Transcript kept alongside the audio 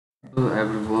Hello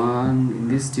everyone, in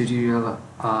this tutorial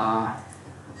I'm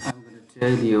going to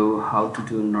tell you how to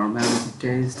do normality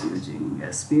test using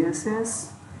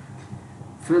SPSS.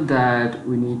 For that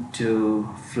we need to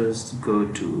first go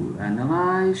to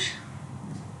analyze,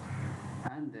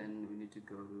 and then we need to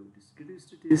go to discrete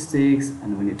statistics,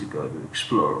 and we need to go to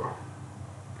explore.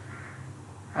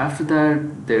 After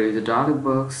that there is a dialog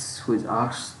box which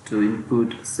asks to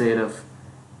input a set of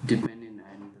dependent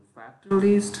and the factor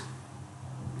list.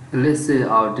 Let's say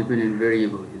our dependent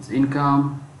variable is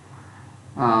income,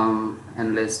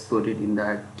 and let's put it in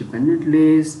that dependent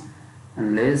list,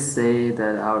 and let's say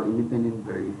that our independent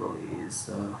variable is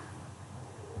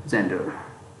gender,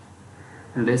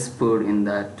 and let's put in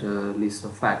that list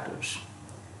of factors.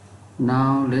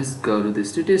 Now let's go to the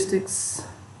statistics.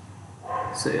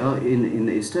 So in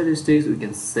the statistics we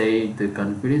can say the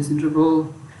confidence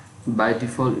interval. By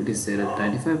default it is set at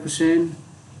 95%.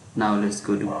 Now let's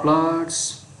go to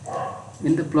plots.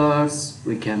 In the plots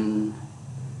we can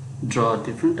draw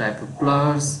different type of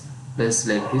plots. Let's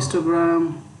select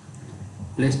histogram.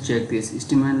 Let's check this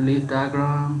estimate leaf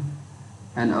diagram,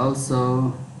 and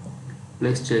also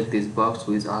let's check this box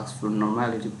which asks for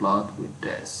normality plot with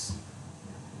tests.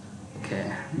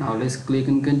 Okay, now let's click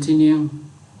on continue,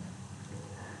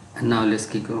 and now let's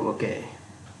click on OK.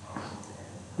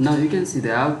 Now you can see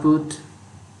the output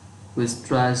which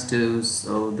tries to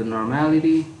show the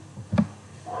normality.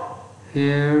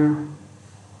 Here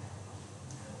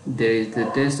there is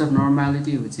the test of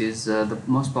normality, which is the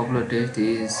most popular test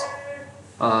is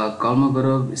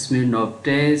Kolmogorov-Smirnov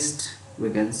test. We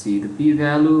can see the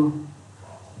p-value.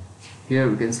 Here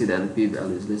we can see that the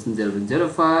p-value is less than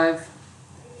 0.05,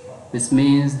 which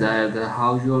means that the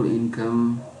household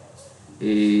income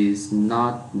is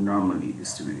not normally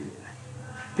distributed,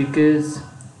 because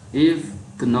if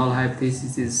the null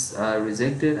hypothesis is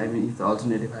rejected, if the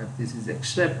alternative hypothesis is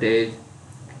accepted,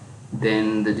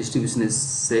 then the distribution is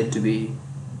said to be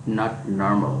not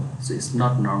normal, so it's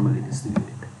not normally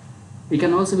distributed. It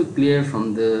can also be clear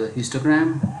from the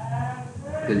histogram,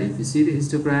 because if you see the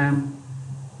histogram,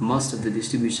 most of the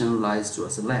distribution lies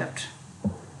towards the left.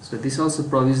 So this also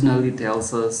provisionally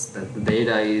tells us that the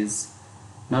data is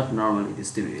not normally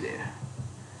distributed.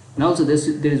 And also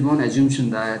there is one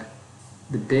assumption that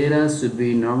the data should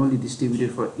be normally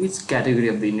distributed for each category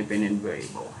of the independent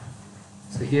variable.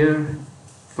 So here,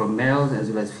 for males as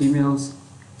well as females,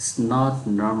 it's not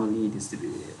normally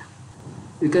distributed.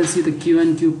 You can see the Q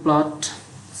and Q plot.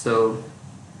 So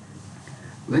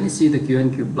when you see the Q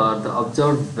and Q plot, the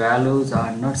observed values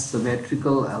are not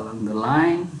symmetrical along the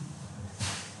line.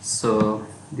 So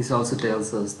this also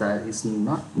tells us that it's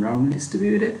not normally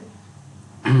distributed.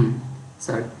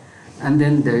 Sorry. And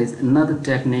then there is another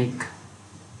technique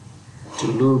to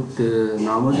look the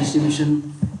normal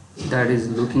distribution, that is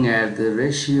looking at the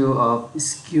ratio of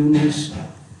skewness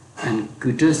and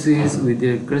kurtosis with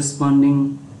their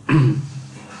corresponding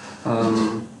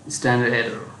standard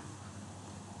error.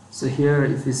 So here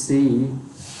if you see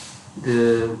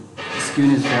the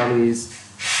skewness value is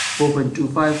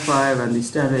 4.255 and the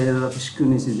standard error of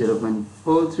skewness is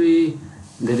 0.43,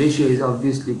 the ratio is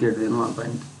obviously greater than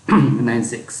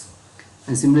 1.96.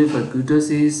 And similarly for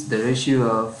kurtosis, the ratio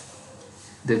of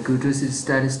the kurtosis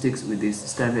statistics with this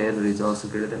standard error is also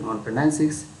greater than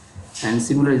 1.96, and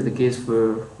similar is the case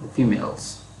for the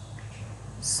females.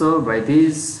 So by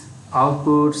these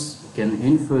outputs we can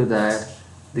infer that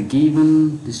the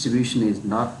given distribution is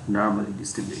not normally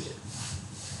distributed.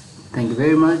 Thank you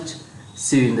very much.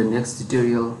 See you in the next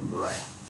tutorial. Bye.